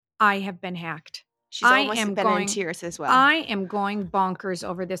I have been hacked. She's almost been in tears as well. I am going bonkers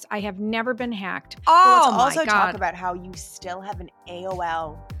over this. I have never been hacked. Let's Oh, my also God. talk about how you still have an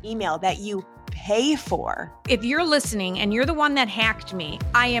AOL email that you pay for. If you're listening and you're the one that hacked me,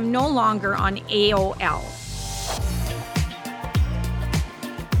 I am no longer on AOL.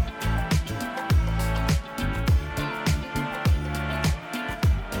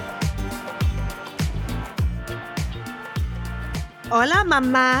 Hola,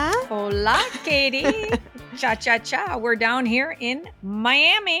 mama. Hola, Katie. Cha-cha-cha. We're down here in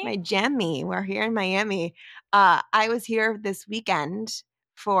Miami. Miami. We're here in Miami. I was here this weekend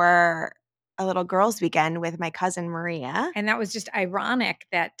for a little girls' weekend with my cousin Maria. And that was just ironic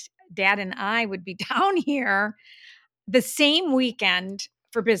that Dad and I would be down here the same weekend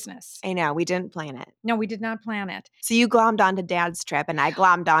for business. I know. We didn't plan it. No, we did not plan it. So you glommed onto Dad's trip and I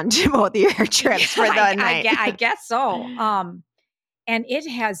glommed onto both of your trips for the night. I guess so. And it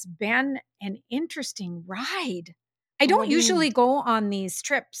has been an interesting ride. I don't usually go on these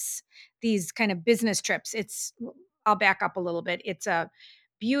trips, these kind of business trips. I'll back up a little bit. It's a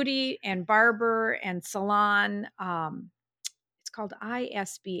beauty and barber and salon. It's called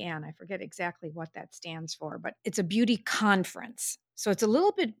ISBN. I forget exactly what that stands for, but it's a beauty conference. So it's a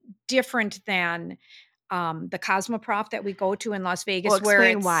little bit different than the Cosmoprof that we go to in Las Vegas. Well,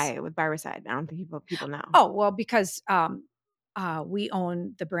 explain why with Barbicide. I don't think people know. Oh, well, because we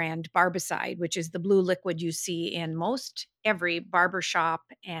own the brand Barbicide, which is the blue liquid you see in most every barbershop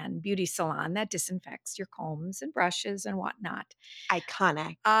and beauty salon that disinfects your combs and brushes and whatnot.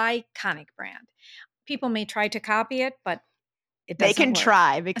 Iconic brand. People may try to copy it, but they can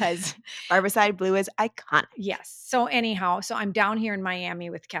try because Barbicide Blue is iconic. Yes. So anyhow, I'm down here in Miami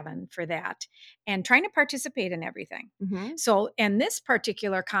with Kevin for that and trying to participate in everything. Mm-hmm. So in this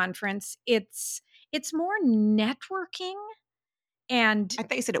particular conference, it's more networking. And I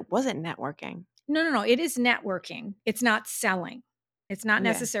thought you said it wasn't networking. No. It is networking. It's not selling. It's not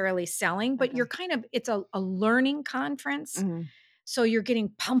necessarily selling, but you're it's a learning conference. Mm-hmm. So you're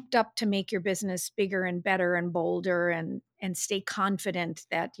getting pumped up to make your business bigger and better and bolder and stay confident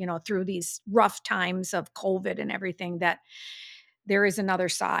that, through these rough times of COVID and everything, that there is another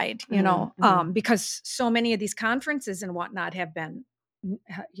side, because so many of these conferences and whatnot have been,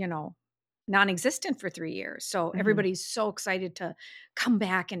 non-existent for 3 years. So everybody's so excited to come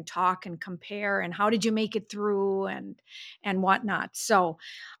back and talk and compare and how did you make it through and whatnot. So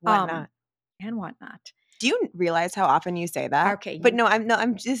whatnot. Do you realize how often you say that? Okay. But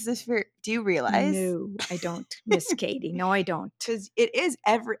this is for, do you realize? No, I don't, Miss Katie. No, I don't. Because it is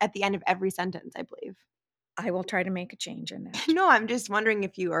at the end of every sentence, I believe. I will try to make a change in that. No, I'm just wondering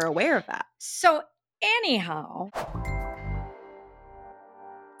if you are aware of that. So anyhow,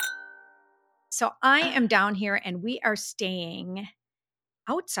 I am down here and we are staying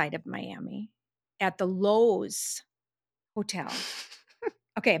outside of Miami at the Lowe's Hotel.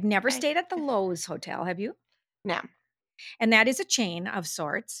 Okay, I've never stayed at the Lowe's Hotel. Have you? No. And that is a chain of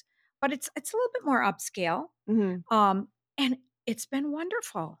sorts, but it's a little bit more upscale. Mm-hmm. And it's been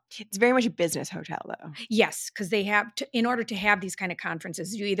wonderful. It's very much a business hotel, though. Yes, because they have in order to have these kind of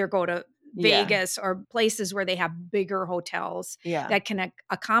conferences, you either go to Vegas or places where they have bigger hotels that can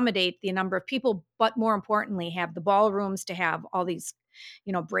accommodate the number of people, but more importantly, have the ballrooms to have all these,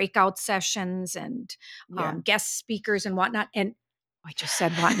 breakout sessions and guest speakers and whatnot. And I just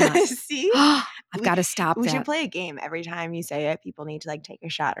said whatnot. See? I've got to stop that. We should play a game. Every time you say it, people need to take a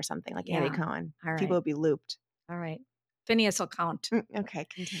shot or something like Andy Cohen. All right. People will be looped. All right. Phineas will count. Okay,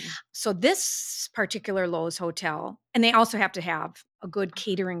 continue. So this particular Lowe's Hotel, and they also have to have a good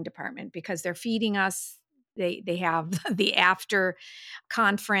catering department because they're feeding us. They have the after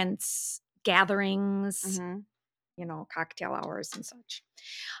conference gatherings, cocktail hours and such.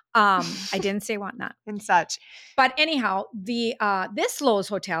 I didn't say whatnot. And such. But anyhow, this Lowe's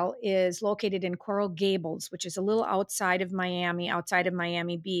Hotel is located in Coral Gables, which is a little outside of Miami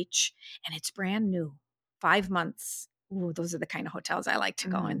Beach, and it's brand new, 5 months. Ooh, those are the kind of hotels I like to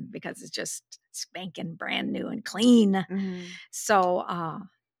go in because it's just spanking brand new and clean. Mm-hmm. So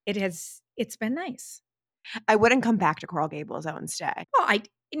it's been nice. I wouldn't come back to Coral Gables. I wouldn't stay. Well, I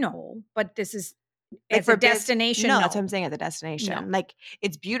know, but this is as a destination. No, that's what I'm saying. As a destination, like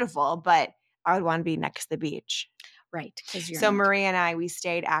it's beautiful, but I would want to be next to the beach. Right. So Maria and I, we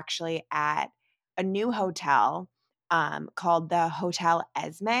stayed actually at a new hotel called the Hotel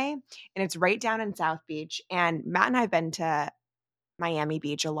Esme, and it's right down in South Beach. And Matt and I have been to Miami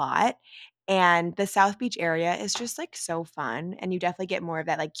Beach a lot, and the South Beach area is just like so fun, and you definitely get more of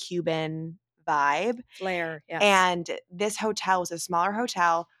that like Cuban vibe. Flair, yes. And this hotel was a smaller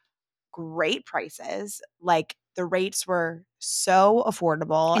hotel, great prices, like The rates were so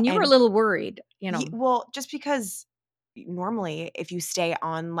affordable. And you were a little worried, you know. Well, just because normally if you stay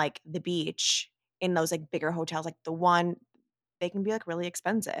on like the beach in those like bigger hotels, like the one, they can be like really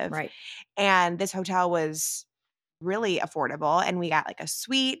expensive. Right. And this hotel was really affordable. And we got like a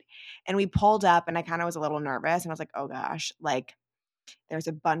suite and we pulled up and I kind of was a little nervous and I was like, oh gosh, like there's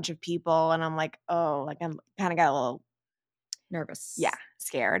a bunch of people. And I'm like, oh, like I'm kind of got a little, Nervous. yeah,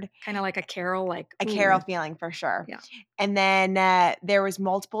 scared. Kind of like a Carol, like, A Carol ooh. feeling for sure. Yeah. And then there was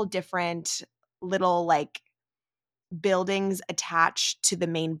multiple different little like buildings attached to the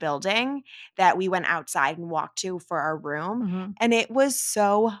main building that we went outside and walked to for our room. Mhm. And it was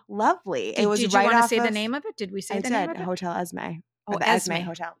so lovely. It was Did you right wanna off say the of, name of it? Did we say I the name said of it? Hotel Esme or Oh, the Esme Esme.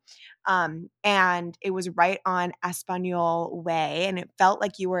 Hotel. And it was right on Espanol Way. And it felt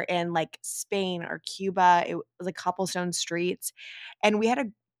like you were in like Spain or Cuba. It was like cobblestone streets. And we had a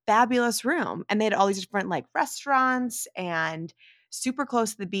fabulous room. And they had all these different like restaurants and super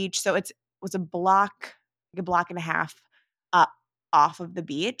close to the beach. So it was like a block and a half up off of the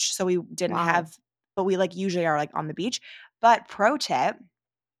beach. So we didn't Wow. have, but we like usually are like on the beach. But pro tip,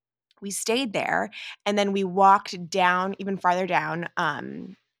 we stayed there and then we walked down even farther down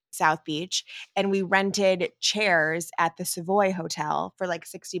South Beach and we rented chairs at the Savoy Hotel for like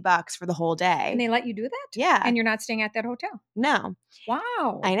 $60 for the whole And day. they let you do that? Yeah. And you're not staying at that hotel? No,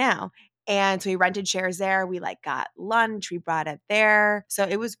 Wow. I know. And so we rented chairs there. We like got lunch, we brought it there. So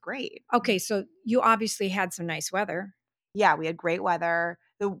it was great. Okay, so you obviously had some nice weather. Yeah, we had great weather.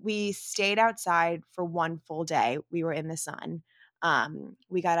 We stayed outside for one full day. We were in the sun.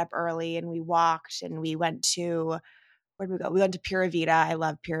 We got up early and we walked and we went to, where did we go? We went to Pura Vida. I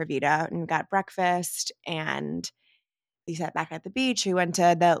love Pura Vida and got breakfast and we sat back at the beach. We went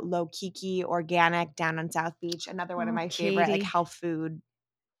to the Lokiki Organic down on South Beach, another one of Oh, my favorite like Katie. health food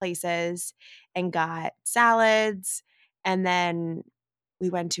places, and got salads. And then we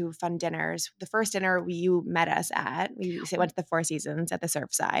went to fun dinners. The first dinner you met us at, we went to the Four Seasons at the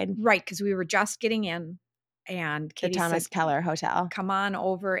Surfside, Right, because we were just getting in, and the Katie said, Thomas Keller Hotel, "Come on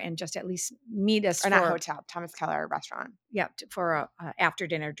over and just at least meet us or not for" hotel, Thomas Keller restaurant. yeah, for a after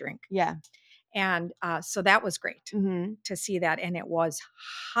dinner drink. Yeah. And, so that was great Mm-hmm. to see that, and it was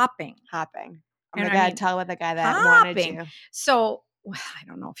hopping. Hopping. Oh And my I God, mean, tell about the guy that wanted hopping. you. So, well, I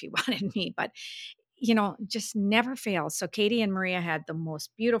don't know if he wanted me, but, you know, just never fails. So Katie and Maria had the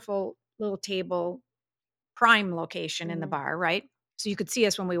most beautiful little table, prime location in the Mhm. bar, right? So you could see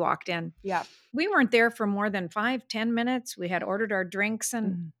us when we walked in. Yeah. We weren't there for more than 5-10 minutes. We had ordered our drinks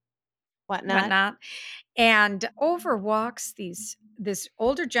and Mhm. Whatnot. whatnot. And over walks this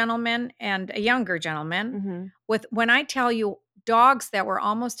older gentleman and a younger gentleman Mm-hmm. with, when I tell you, dogs that were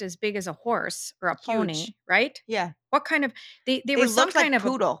almost as big as a horse or a pony, Huge. right? Yeah. What kind of they They were some looked kind like of a,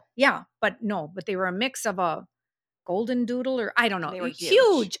 poodle. yeah, but no, but they were a mix of a golden doodle or I don't know. They were huge.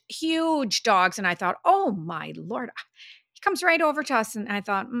 Huge, huge dogs. And I thought, oh my Lord. He comes right over to us and I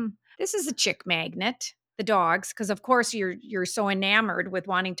thought, this is a chick magnet, the dogs, because of course you're so enamored with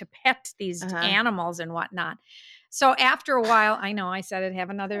wanting to pet these Uh-huh. animals and whatnot. So after a while, I know I said I'd have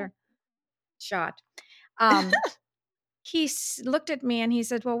another shot. Um, he looked at me and he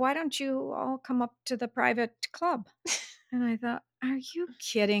said, "Well, why don't you all come up to the private club?" And I thought, "Are you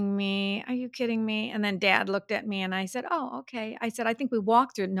kidding me? Are you kidding me?" And then Dad looked at me and I said, "Oh, okay." I said, "I think we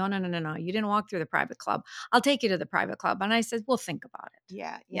walked through." No, no, no, no, no. You didn't walk through the private club. I'll take you to the private club. And I said, "We'll think about it."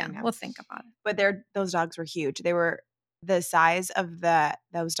 Yeah. Yeah. Yeah, I know. we'll think about it. But those dogs were huge. They were the size of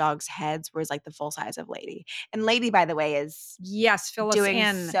those dogs' heads was like the full size of Lady. And Lady, by the way, is Yes, fill us doing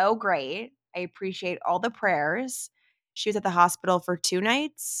in. so great. I appreciate all the prayers. She was at the hospital for 2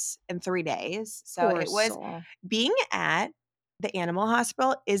 nights and 3 days. So Poor it was soul. being at the animal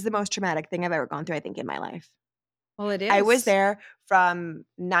hospital is the most traumatic thing I've ever gone through, I think, in my life. Well, it I was is. there from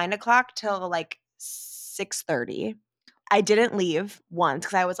 9 o'clock till like 6:30. I didn't leave once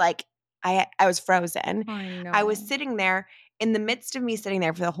because I was like, I was frozen. I know. I was sitting there in the midst of me sitting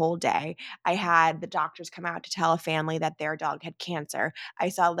there for the whole day. I had the doctors come out to tell a family that their dog had cancer. I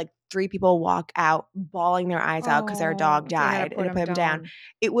saw like 3 people walk out bawling their eyes out because their dog Oh, they had to died and put to put him him down. down.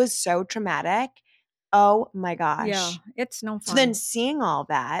 It was so traumatic. Oh my Yeah, gosh. it's no So then fun. seeing all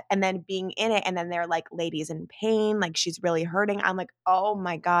that and then being in it and then they're like, "Lady's in pain, like she's really hurting." I'm like, "Oh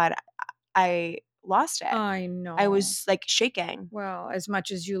my God, I lost it." I I know. was like shaking. Well, as much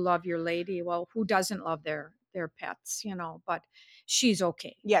as you love your lady, well, who doesn't love their pets, you know, but she's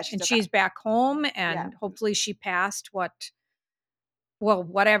okay. Yeah, she's And okay. she's back home Yeah. and hopefully she passed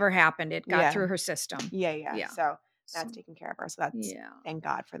whatever happened, it got Yeah. through her system. Yeah, yeah. Yeah. So that's taken care of her. So that's Yeah. thank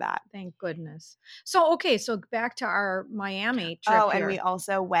God for that. Thank goodness. So, okay, so back to our Miami trip Oh, and here. we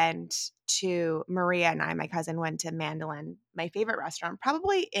also went to Maria and I, my cousin, went to Mandolin, my favorite restaurant,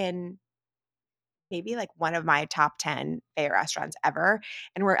 probably in maybe like one of my top 10 favorite restaurants ever.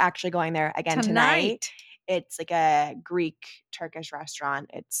 And we're actually going there again tonight. It's like a Greek Turkish restaurant.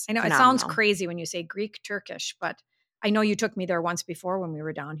 It's I know it sounds phenomenal. crazy when you say Greek Turkish, but I know you took me there once before when we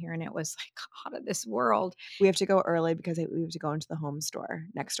were down here, and it was like out of this world. We have to go early because we have to go into the home store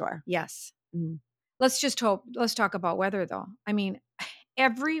next door. Yes. Mhm. Let's talk about weather though. I mean,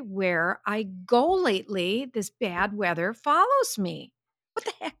 everywhere I go lately, this bad weather follows me. What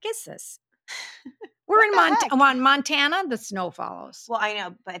the heck is this? We're What in the heck? Montana, the snow follows. Well, I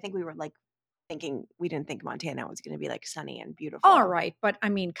know, but I think we were like thinking we didn't think Montana was going to be like sunny and beautiful. All right, but I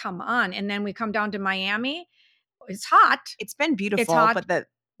mean, come on. And then we come down to Miami. It's hot. It's been beautiful, It's hot. but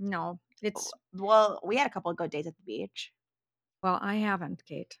No, it's we had a couple of good days at the beach. well, I haven't,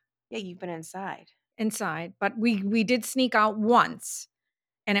 Kate. Yeah, you've been inside. Inside, but we did sneak out once.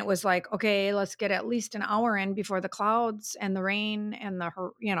 And it was like, okay, let's get at least an hour in before the clouds and the rain and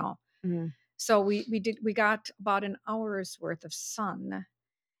Mhm. So we got about an hour's worth of sun.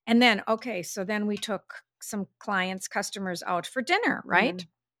 And then, okay, so then we took some customers out for dinner, right? Mhm.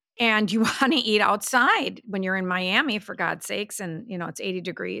 And you want to eat outside when you're in Miami, for God's sakes, and it's 80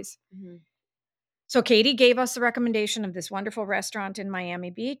 degrees. Mhm. So Katie gave us the recommendation of this wonderful restaurant in Miami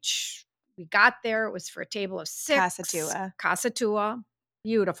Beach. We got there. It was for a table of 6. Casa Tua. Casa Tua.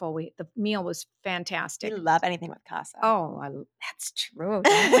 Beautiful. The meal was We fantastic. love anything with Casa. Oh, that's true,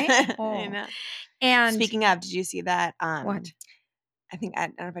 don't we? I Oh. know. And Speaking of, did you see that? what? I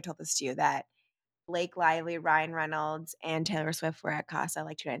don't know if I told this to you that Blake Lively, Ryan Reynolds, and Taylor Swift were at Casa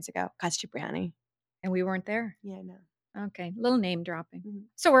like 2 nights ago. Casa Cipriani. And we weren't there. Yeah, no. Okay, little name dropping. Mhm.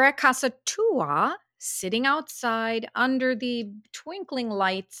 So we're at Casa Tua, sitting outside under the twinkling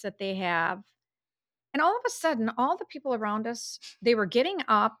lights that they have. And all of a sudden, all the people around us, they were getting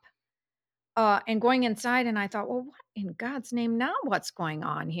up and going inside. And I thought, well, what in God's name now? What's going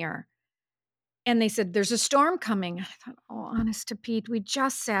on here? And they said, there's a storm coming. I thought, oh, honest to Pete, we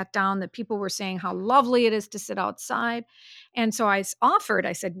just sat down. The people were saying how lovely it is to sit outside. And so I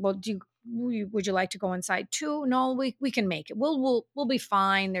said, well, would you like to go inside too? No, we can make it. We'll be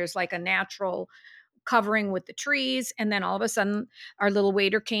fine. There's like a natural covering with the trees. And then all of a sudden, our little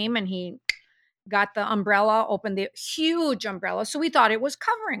waiter came and he got the umbrella, opened the huge umbrella. So we thought it was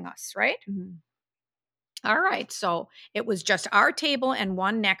covering us, right? Mhm. All right. So it was just our table and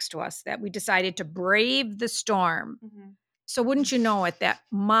one next to us that we decided to brave the storm. Mhm. So wouldn't you know it that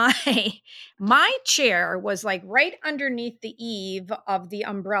my chair was like right underneath the eave of the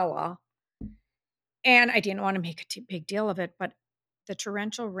umbrella. And I didn't want to make a big deal of it, but the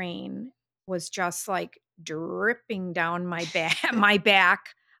torrential rain was just like dripping down my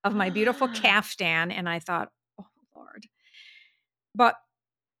back of my beautiful caftan. And I thought, oh Lord. But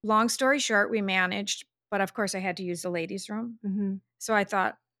long story short, we managed. But of course, I had to use the ladies' room. Mhm. So I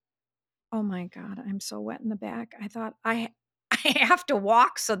thought, oh my God, I'm so wet in the back. I thought I have to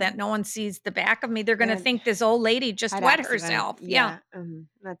walk so that no one sees the back of me. They're going to And think this old lady just had wet accident. herself. Yeah. Mhm.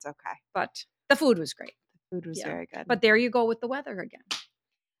 That's okay. But the food was great. Food was Yeah. very good. But there you go with the weather again.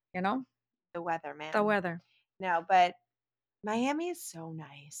 the weather, man. The weather. No, but Miami is so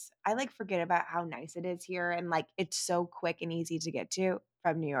nice. I like forget about how nice it is here and like it's so quick and easy to get to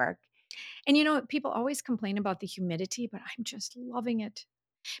from New York. And people always complain about the humidity, but I'm just loving it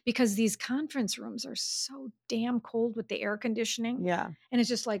because these conference rooms are so damn cold with the air conditioning. Yeah. And it's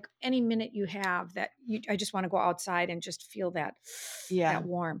just like any minute you have that I just want to go outside and just feel that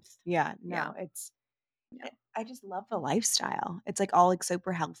warmth. Yeah. No, Yeah. I just love the lifestyle. It's like all like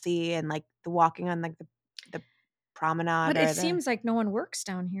super healthy and like the walking on like the promenade. But it seems like no one works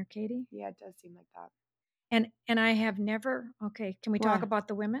down here, Katie. Yeah, it does seem like that. And I have never. Okay, can we talk What? about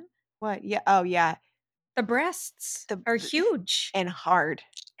the women? What? Yeah. Oh, yeah. The breasts are huge And hard.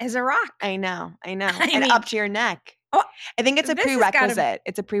 as a rock. I know. I And mean- up to your neck. Oh, I think it's a this has gotta- prerequisite.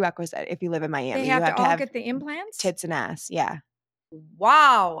 It's a prerequisite if you live in Miami. They You have to all have get the implants. tits and ass. Yeah.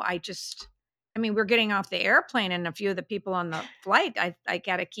 Wow! I mean, we're getting off the airplane, and a few of the people on the flight. I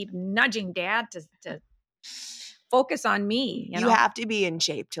got to keep nudging Dad to focus on me. You have to be in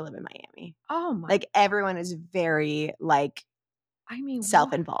shape to live in Miami. Oh my! Like everyone is very like I mean,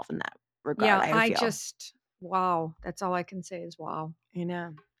 self-involved in that regard. Yeah, I feel. wow. That's all I can say is wow. I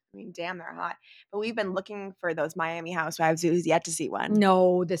know. I mean, damn, they're hot. But we've been looking for those Miami housewives who's yet to see one.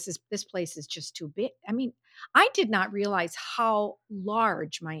 No, this place is just too big. I mean, I did not realize how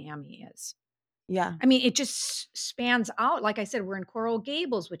large Miami is. Yeah. I mean, it just spans out. Like I said, we're in Coral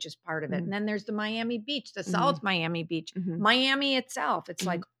Gables, which is part of it. And Mhm. then there's the Miami Beach, the Mhm. South Miami Beach, Mhm. Miami itself. It's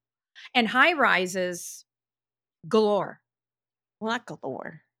like, Mhm. and high rises galore. Well, not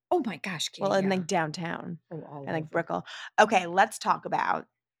galore. Oh my gosh, Well, Katie. in, Yeah. like, downtown Oh, all and, like, over. Brickell. Okay, let's talk about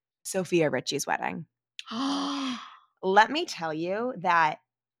Sophia Richie's wedding. Oh, Let me tell you that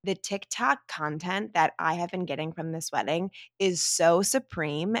the TikTok content that I have been getting from this wedding is so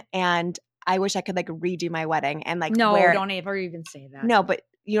supreme, and I wish I could, like, redo my wedding and, like, no, wear don't ever even say that. no, but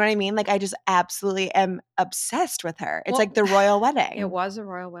you know what I mean? Like, I just absolutely am obsessed with her. It's like Well, the royal it wedding. was a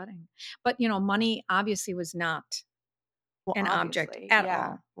royal wedding. But, money obviously was not Well, an object obviously, at yeah.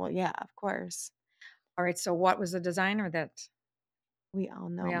 all. Well, yeah, of course. All right. So, what was the designer that We all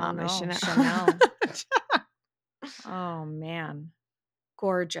know we all Mama know? Chanel. Chanel. Oh, man.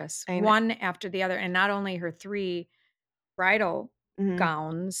 Gorgeous. I know. One after the other. And not only her three bridal Mhm.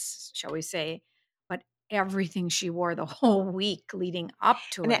 gowns, shall we say, but everything she wore the whole week leading up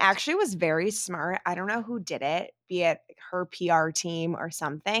to And it it. actually was very smart. I don't know who did it, be it her PR team or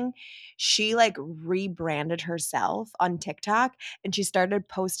something. She like rebranded herself on TikTok and she started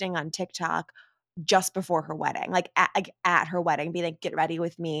posting on TikTok just before her wedding, like at her wedding, be like, get ready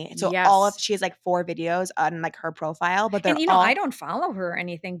with me. So all of Yes. she has like 4 videos on like her profile, but And, they're I all don't follow her or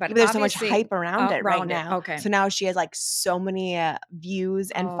anything, but there's so much obviously hype around it right around it. now. Okay. So now she has like so many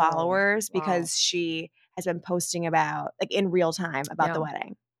views and Oh, followers wow. because she has been posting about like in real time about the Yeah.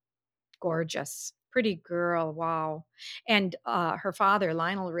 wedding. Gorgeous. Pretty girl. Wow. And her father,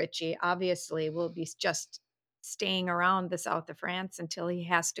 Lionel Richie, obviously will be just staying around the south of France until he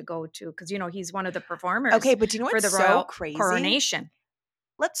has to go to, because, he's one of the Okay, performers but do you know for what's the so royal crazy? coronation.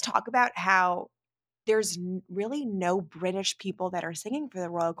 Let's talk about how there's really no British people that are singing for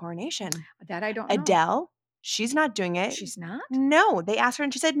the royal coronation. That I don't know. Adele, she's not doing it. She's not? No, they asked her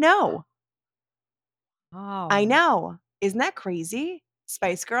and she said no. I Oh, know. Isn't that crazy?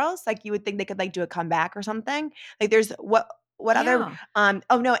 Spice Girls, like you would think they could like do a comeback or something. Like there's what other yeah.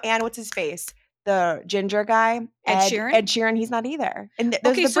 oh no, and what's his face? The ginger guy, Ed Sheeran? Ed Sheeran, he's not either. And those are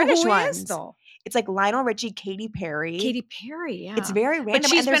Okay, the so British who is ones. though? It's like Lionel Richie, Katy Perry. Katy Perry, It's yeah. very But random and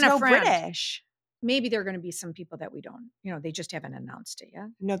she's there's been a no friend. British. Maybe there are going to be some people that we don't, they just haven't announced it yet.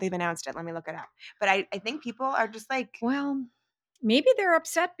 No, they've announced it. Let me look it up. But I think people are just like, Well, maybe they're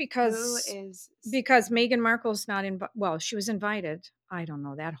upset who because is Meghan Markle's not in. Well, she was invited. I don't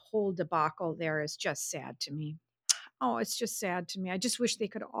know. That whole debacle there is just sad to me. Oh, it's just sad to me. I just wish they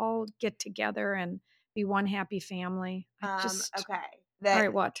could all get together and be one happy family. okay. All That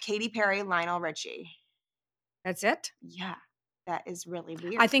right, what? Katy Perry, Lionel Richie. That's it? Yeah. That is really I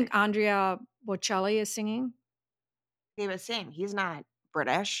weird. think Andrea Bocelli is singing. He was saying he's not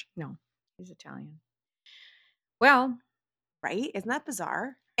British, No, he's Italian. Well, right? Isn't that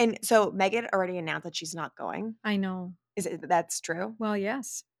bizarre? And so Megan already announced that she's not going. I know. Is it that's true? Well,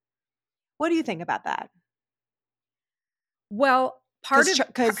 yes. What do you think about that? Well,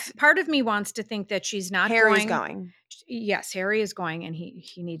 Because part of me wants to think that she's not Harry's going. going. Yes, Harry is going, and he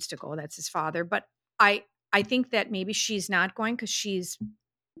needs to go. That's his father. But I think that maybe she's not going because she's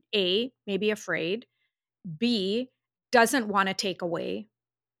A, maybe afraid. B, doesn't want to take away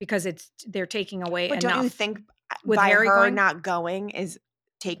because they're taking away But don't you enough think with by Harry her going. not going is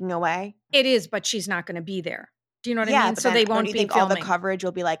taking away? It is, but she's not going to be there. Do you know what I Yeah, mean? but So then they don't won't you be think all the filming. coverage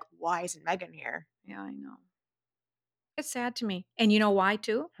will be like, why isn't Megan here? Yeah, I know. It's sad to me. And you know why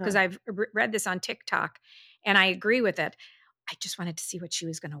too? Because Huh. I've read this on TikTok and I agree with it. I just wanted to see what she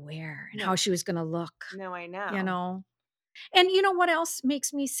was going to wear and how No. she was going to look, No, I you know. know. And you know what else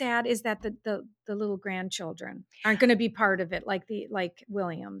makes me sad is that the little grandchildren aren't going to be part of it like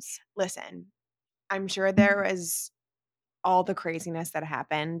Williams. Listen, I'm sure there was all the craziness that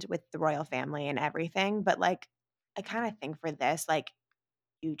happened with the royal family and everything, but like I kind of think for this, like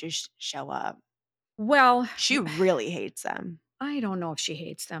you just show up. Well, She really hates them. I don't know if she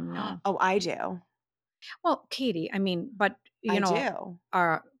hates them, no. Oh, I do. Well, Katie, I mean, but I do.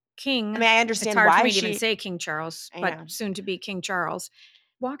 our I king, mean, I it's understand hard for why me to even she say King Charles, I but know. soon to be King Charles,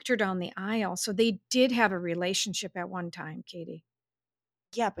 walked her down the aisle. So they did have a relationship at one time, Katie.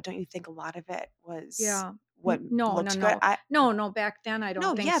 Yeah, but don't you think a lot of it was Yeah. what No, no, looked good? no. No, no, back then I don't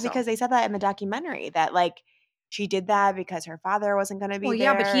No, think yeah, so. because they said that in the documentary that like she did that because her father wasn't going to be Well,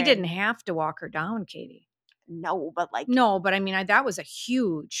 yeah, but there he didn't and have to walk her down, Katie. no, but like No, but I mean, that was a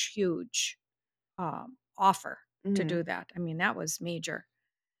huge, huge offer to do mhm. that. I mean, that was major.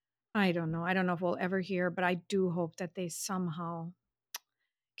 I don't know. I don't know if we'll ever hear, but I do hope that they somehow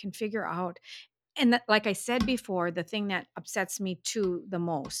can figure out. And that, like I said before, the thing that upsets me too the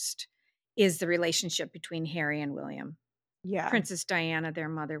most is the relationship between Harry and William. Yeah. Princess Diana, their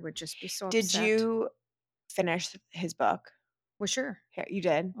mother, would just be so Did upset. you finish his book? Well, sure. You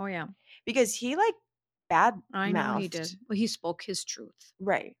did? Oh, yeah. Because he, like, bad I know he mouthed. did. Well, he spoke his truth.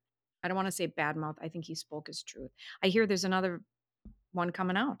 Right. I don't wanna say bad mouth, I think he spoke his truth. I hear there's another one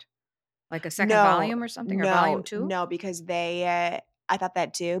coming out, like a second No, volume or something, or volume no, 2? no, because they, I thought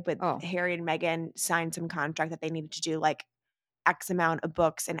that too, but Oh, Harry and Meghan signed some contract that they needed to do, like, X amount of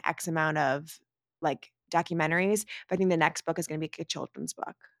books and X amount of, like, documentaries, but I think the next book is gonna be, like, a children's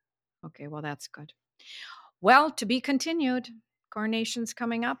book. okay, well, that's good. Well, to be continued. Coronation's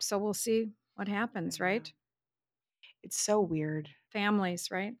coming up, so we'll see what I happens, know. right? It's so weird. Families,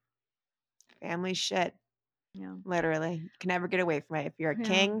 right? Family shit, Yeah. literally. You can never get away from it if you're a Yeah.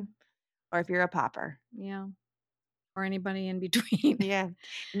 king or if you're a pauper. Yeah. Or anybody in between. Yeah,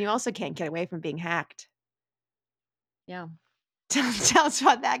 and you also can't get away from being hacked. Yeah. Tell us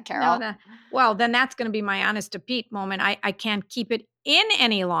about that, No, Carol. well, then that's gonna be my honest to Pete moment. I can't keep it in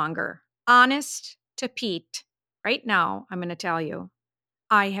any longer. Honest to Pete. Right now, I'm gonna tell you,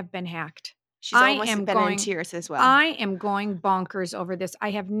 I have been hacked. She's I almost am been in going tears as well. I am going bonkers over this.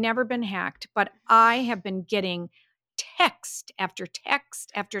 I have never been hacked, but I have been getting text after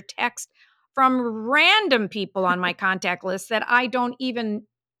text after text from random people on my contact list that I don't even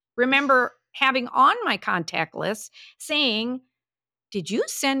remember having on my contact list saying, "Did you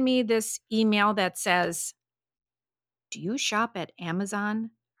send me this email that says, 'Do you shop at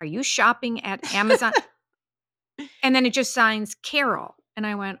Amazon? Are you shopping at Amazon?'" And then it just signs Carol. And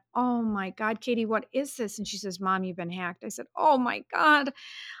I went, "Oh my God, Katie, what is this?" And she says, "Mom, you've been hacked." I said, "Oh my God,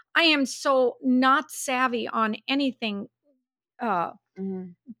 I am so not savvy on anything, uh,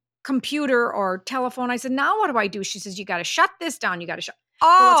 Mhm. computer or telephone." I said, "Now what do I do?" She says, "You got to shut this down. You got to shut."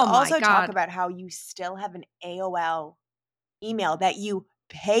 Well, let's Oh my also talk God. about how you still have an AOL email that you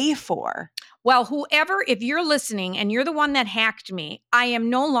pay for. Well, whoever, if you're listening and you're the one that hacked me, I am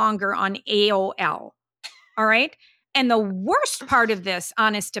no longer on AOL. All right. And the worst part of this,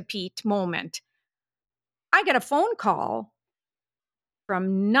 honest to Pete moment, I get a phone call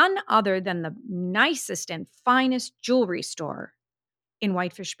from none other than the nicest and finest jewelry store in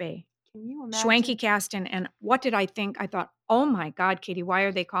Whitefish Bay, Can you Schwanky imagine? Caston. And what did I think? I thought, oh my God, Katie, why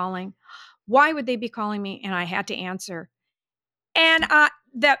are they calling? Why would they be calling me? And I had to answer. And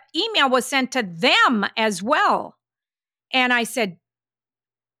the email was sent to them as well. And I said,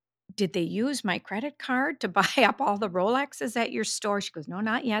 "Did they use my credit card to buy up all the Rolexes at your store?" She goes, "No,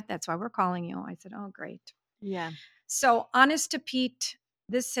 not yet. That's why we're calling you." I said, "Oh, great." Yeah. So, honest to Pete,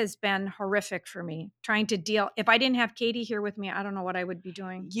 this has been horrific for me trying to deal. If I didn't have Katie here with me, I don't know what I would be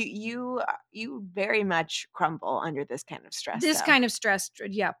doing. You very much crumble under this kind of stress, This though. kind of stress,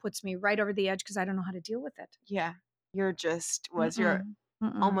 yeah, puts me right over the edge because I don't know how to deal with it. Yeah. You're Mm-mm,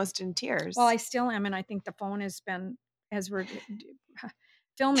 mm-mm. almost in Well, tears. I still am, and I think the phone has been, as we're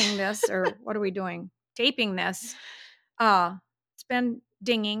filming this, or what are we doing? Taping this. It's been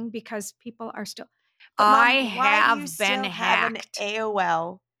dinging because people are still. But I mom, why do you have been still have an hacked.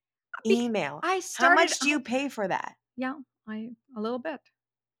 AOL Bec- email? I How started. much do you pay for that? Yeah, I a little bit.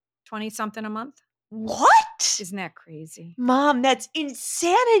 20 something a month. What? Isn't that crazy? Mom, that's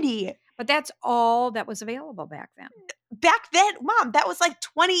insanity. But that's all that was available back then. Back then, mom, that was like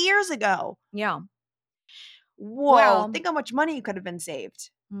 20 years ago. Yeah. Whoa, Well, think how much money could have been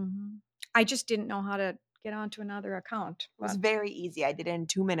saved. I just didn't know how to get onto another account. It was But very easy. I did it in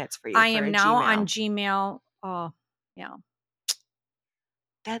 2 minutes for you I for am a now on Gmail. Gmail. Oh, yeah.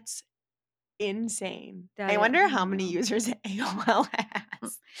 That's insane. That I is, wonder how many yeah. users AOL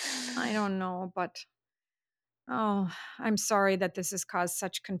has. I don't know, but oh, I'm sorry that this has caused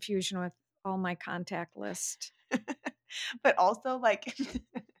such confusion with all my contact list. But also, like, the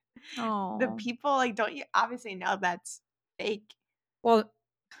Oh, people, like, don't you obviously know that's fake? well,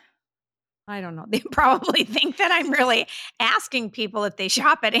 I don't know. They probably think that I'm really asking people if they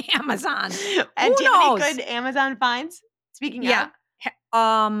shop at Amazon. And Who do you have any knows? good Amazon finds? Speaking of, Yeah.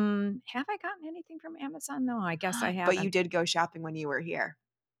 Have I gotten anything from Amazon? No, I guess I but you haven't. did go shopping when you were here.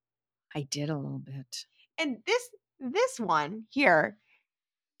 I did a little bit. And this one here,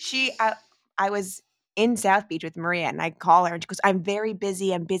 she I was in South Beach with Maria and I call her and she goes, "I'm very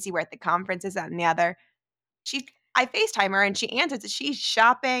busy. I'm busy. We're at the conferences that and the other." I FaceTime her and she answers that she's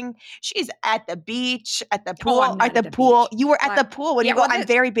shopping. She's at the beach, at the Oh, pool, I'm at not the at the pool. beach. You were at Well, the pool when yeah, you go, well, "I'm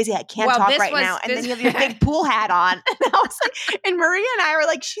very busy. I can't well, talk this right was now." And then this. you have your big pool hat on. And I was like, and Maria and I were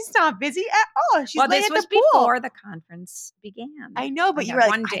like, "She's not busy at all. She's Well, laying this at the was pool." before the conference began. I know, I but you were had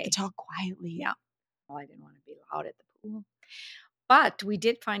like, one "I have to day. talk quietly." Yeah. Well, I didn't want to be loud at the pool. But we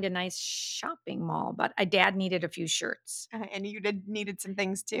did find a nice shopping mall, but Dad needed a few shirts. And you needed some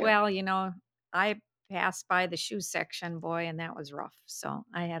things too. Well, I passed by the shoe section, boy, and that was rough. So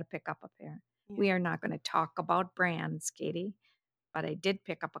I had to pick up a pair. Yeah. We are not going to talk about brands, Katie, but I did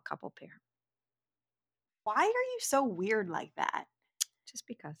pick up a couple pair Why are you so weird like that? just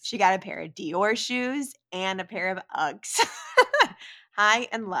because. She got a pair of Dior shoes and a pair of Uggs. High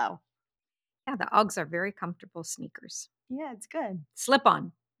and low. Yeah, the Uggs are very comfortable sneakers. Yeah, it's good. Slip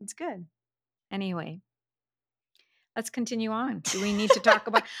on. It's good. Anyway, let's continue on. Do we need to talk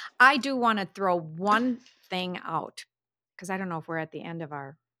about? I do want to throw one thing out because I don't know if we're at the end of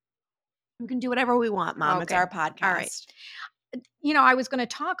our. We can do whatever we want, Mom. It's Okay. our podcast. All right. I was going to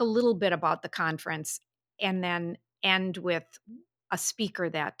talk a little bit about the conference and then end with a speaker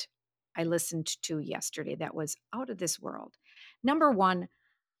that I listened to yesterday that was out of this world. Number one,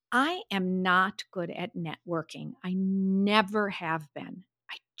 I am not good at networking. I never have been.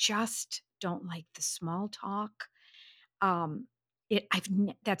 I just don't like the small talk.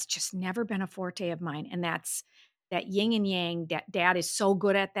 That's just never been a forte of mine, and that's that yin and yang. Dad is so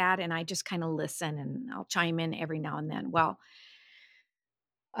good at that, and I just kind of listen and I'll chime in every now and then. Well,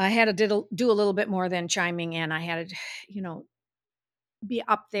 I had to do a little bit more than chiming in. I had to, be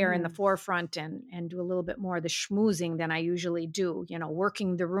up there in the forefront and do a little bit more of the schmoozing than I usually do,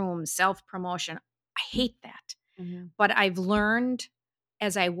 working the room, self-promotion. I hate that. But I've learned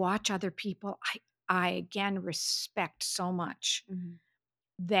as I watch other people, I again respect so much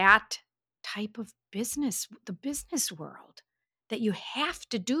that type of business, the business world, that you have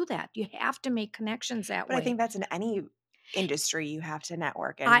to do that. You have to make connections that way. But I think that's in any industry you have to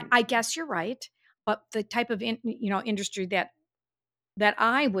network. And I guess you're right. But the type of industry that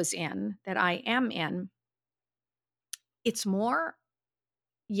I was in, that I am in, it's more,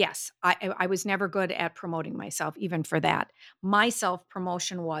 yes, I was never good at promoting myself, even for that. My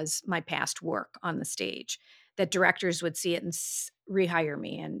self-promotion was my past work on the stage, that directors would see it and rehire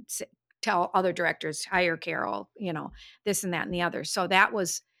me and tell other directors, hire Carol, this and that and the other. So that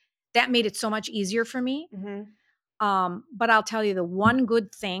made it so much easier for me. But I'll tell you the one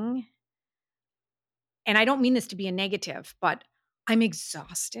good thing, and I don't mean this to be a negative, but I'm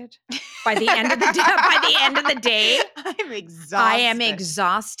exhausted by the end of the day. By the end of the day, I'm exhausted. I am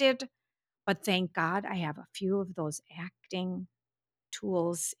exhausted. But thank God I have a few of those acting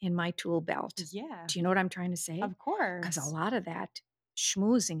tools in my tool belt. Yeah. Do you know what I'm trying to say? Of course. Because a lot of that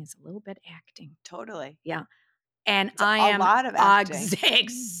schmoozing is a little bit acting. Totally. Yeah. And It's I am a lot of acting.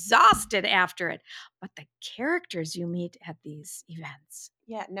 exhausted after it. But the characters you meet at these events.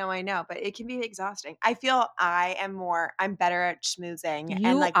 Yeah, no, I know, but it can be exhausting. I feel I'm better at schmoozing You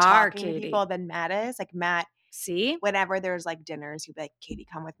and like are, talking Katie. to people than Matt is. Like Matt, see, whenever there's like dinners, he'd be like, Katie,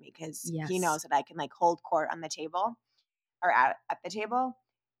 come with me because he Yes. knows that I can like hold court on the table or at the table.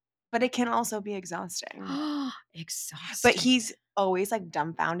 But it can also be exhausting. exhausting. But he's always like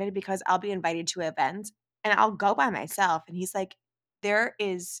dumbfounded because I'll be invited to events and I'll go by myself. And he's like, there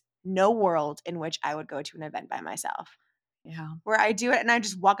is no world in which I would go to an event by myself. Yeah. Where I do it and I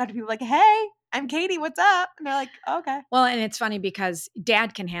just walk up to people like, hey, I'm Katie, what's up? And they're like, okay. Well, and it's funny because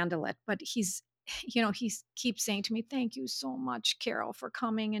Dad can handle it, but he keeps saying to me, thank you so much, Carol, for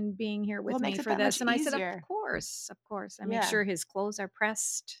coming and being here with me for this. And I said, of course. I make sure his clothes are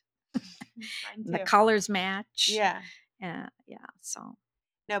pressed. The colors match. Yeah. Yeah. So.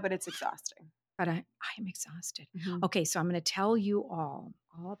 No, but it's exhausting. But I am exhausted. Okay, so I'm going to tell you all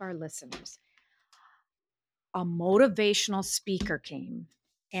of our listeners, a motivational speaker came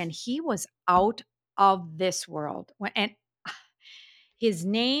and he was out of this world. And his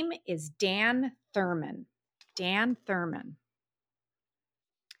name is Dan Thurman. Dan Thurman.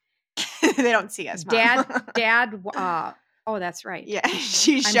 They don't see us, Mom. Dad, oh, that's right. Yeah,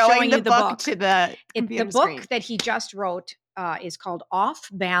 she's showing the book to the computer The book screen. that he just wrote is called Off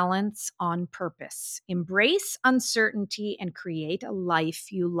Balance on Purpose. Embrace uncertainty and create a life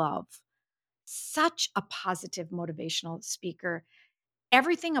you love. Such a positive motivational speaker.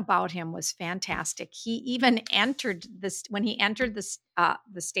 Everything about him was fantastic. He even entered this when he entered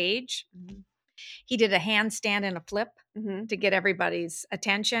the stage. He did a handstand and a flip to get everybody's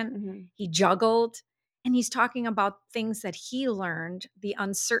attention. He juggled, and he's talking about things that he learned, the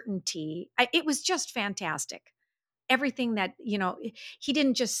uncertainty. It was just fantastic. Everything that, he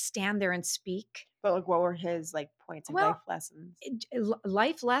didn't just stand there and speak. But like, what were his like points of life lessons?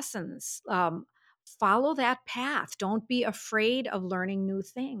 Life lessons. Follow that path. Don't be afraid of learning new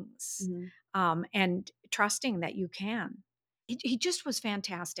things, and trusting that you can. He just was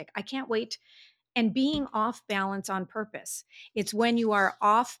fantastic. I can't wait. And being off balance on purpose. It's when you are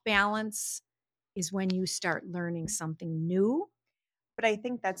off balance is when you start learning something new. But I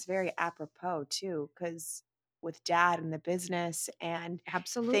think that's very apropos too, because with dad and the business, and things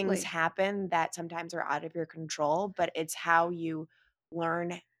Absolutely. happen that sometimes are out of your control, but it's how you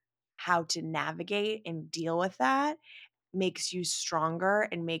learn how to navigate and deal with that makes you stronger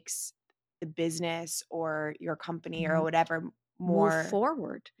and makes the business or your company or M whatever Move more,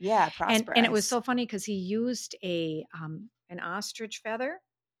 forward. yeah, And it was prosperous. so funny because he used an ostrich feather.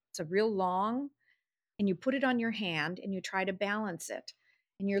 It's a real long, and you put it on your hand and you try to balance it.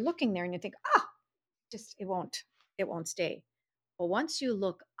 And you're looking there and you think, "Ah, just it won't stay." But once you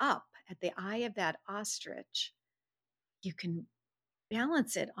look up at the eye of that ostrich, you can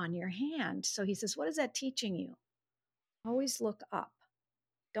balance it on your hand. So he says, "What is that teaching you? Always look up.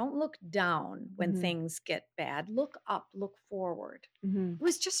 Don't look down when Mhm, things get bad. Look up, look forward." mhm. It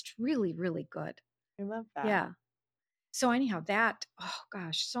was just really, really good. I love that. Yeah. So anyhow, that, oh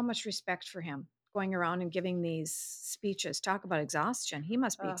gosh, so much respect for him going around and giving these speeches. Talk about exhaustion. He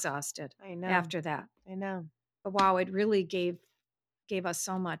must be Oh, exhausted I know. after that. I know. But wow, it really gave us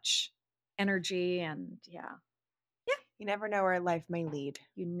so much energy, and yeah, You never know where life may lead.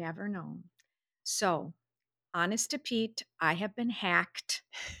 you never know. So, honest to Pete, I have been hacked.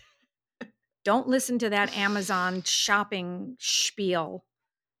 Don't listen to that Amazon shopping spiel.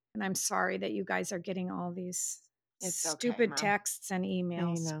 And I'm sorry that you guys are getting all these It's okay, stupid Mom. texts and I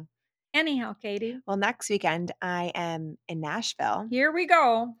emails. know. Anyhow, Katie, Well, next weekend I am in Nashville. here we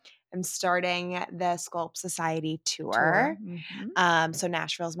go. I'm starting the Sculpt Society Tour. tour. Mhm. So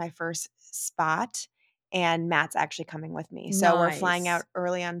Nashville is my first spot, and Matt's actually coming with me. So we're flying out Nice.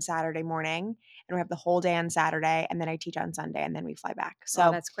 early on Saturday morning, and we have the whole day on Saturday, and then I teach on Sunday, and then we fly back. Oh,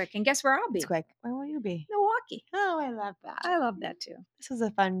 So that's quick. And guess where I'll it's be? quick. Where will you be? Milwaukee. Oh, I love that. I love that too. This was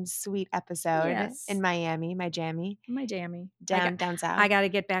a fun, sweet episode Yes. in Miami, my jammy, My jammy. down I south. got to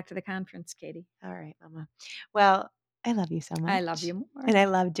get back to the conference, Katie. All right, Mama. Well, I love you so I love much. you more. And I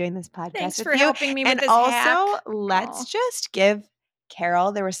love doing this podcast Thanks with for you. helping me with And this hack. also, let's Oh, just give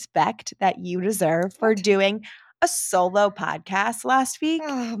Carol the respect that you deserve for what? doing a solo podcast last week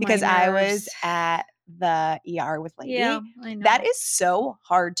Oh, my because I was nerves. at the ER with Yeah, Lady. I know. That is so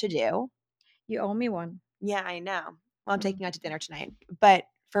hard to do. You owe me one. Yeah, I know. Well, I'm Mm. taking you out to dinner tonight, but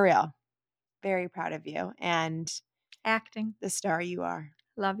for real, very proud of you and Acting. the star you are.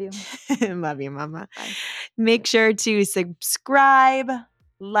 Love you. Love you, Mama. Bye. Make sure to subscribe,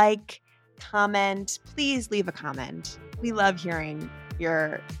 like, comment. Please leave a comment. We love hearing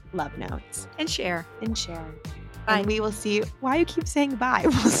your love notes And share. and share. Bye. And we will see you. Why you keep saying bye?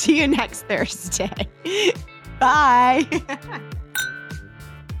 We'll see you next Thursday. Bye.